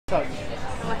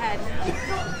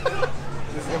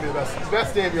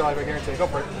best day of your life, I guarantee. Go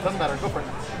for it. Doesn't matter. Go for it.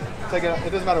 Take it out. It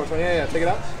doesn't matter which one. Yeah, take it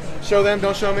out. Show them.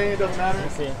 Don't show me. It doesn't matter.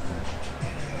 Let's see.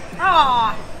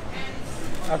 Aww.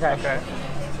 Okay. Okay.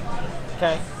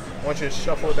 Okay. I want you to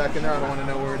shuffle it back in there. I don't want to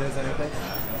know where it is, anything.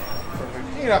 Perfect.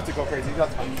 You don't have to go crazy.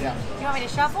 That's fine. Yeah. You want me to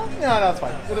shuffle? No, that's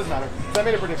fine. It doesn't matter. I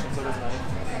made a prediction, so it doesn't matter.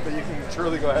 But you can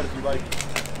surely go ahead if you like.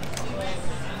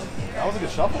 That was a good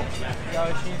shuffle. No,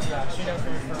 she knows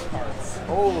her cards.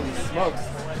 Holy smokes.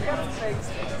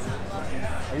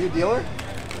 Are you a dealer?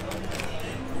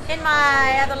 In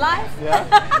my other life? Yeah?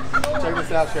 Check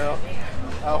this out, Cheryl.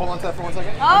 Hold on to that for 1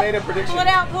 second. Oh, I made a prediction. pull it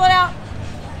out, pull it out.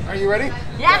 Are you ready?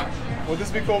 Yeah. Would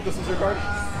this be cool if this was your card?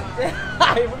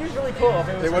 It would be really cool if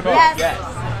it was. It would be? Yes. Yes.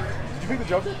 Did you pick the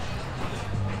Joker?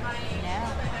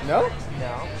 No. No?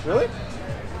 No. Really?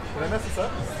 Did I mess this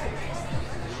up?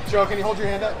 Joe, can you hold your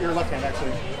hand up? Your left hand,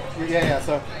 actually. Yeah.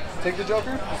 So take the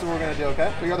Joker. That's what we're going to do,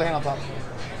 okay? Put your other hand on top.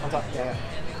 On top. Yeah.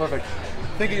 Perfect.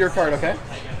 Think of your card, okay?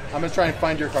 I'm going to try and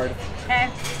find your card. Okay.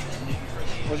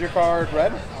 Was your card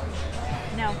red?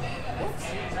 No.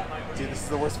 Dude, this is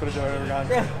the worst footage I've ever gotten.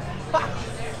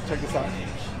 Check this out.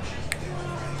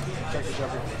 Check the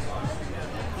Joker.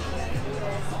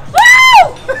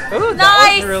 Woo! Ooh, Nice.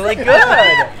 that was really good.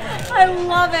 I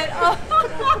love it. Oh.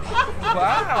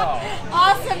 Wow.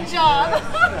 Awesome job.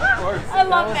 Of course. I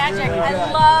love magic. really I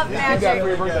good. love You did that for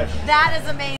your magic. birthday. That is amazing.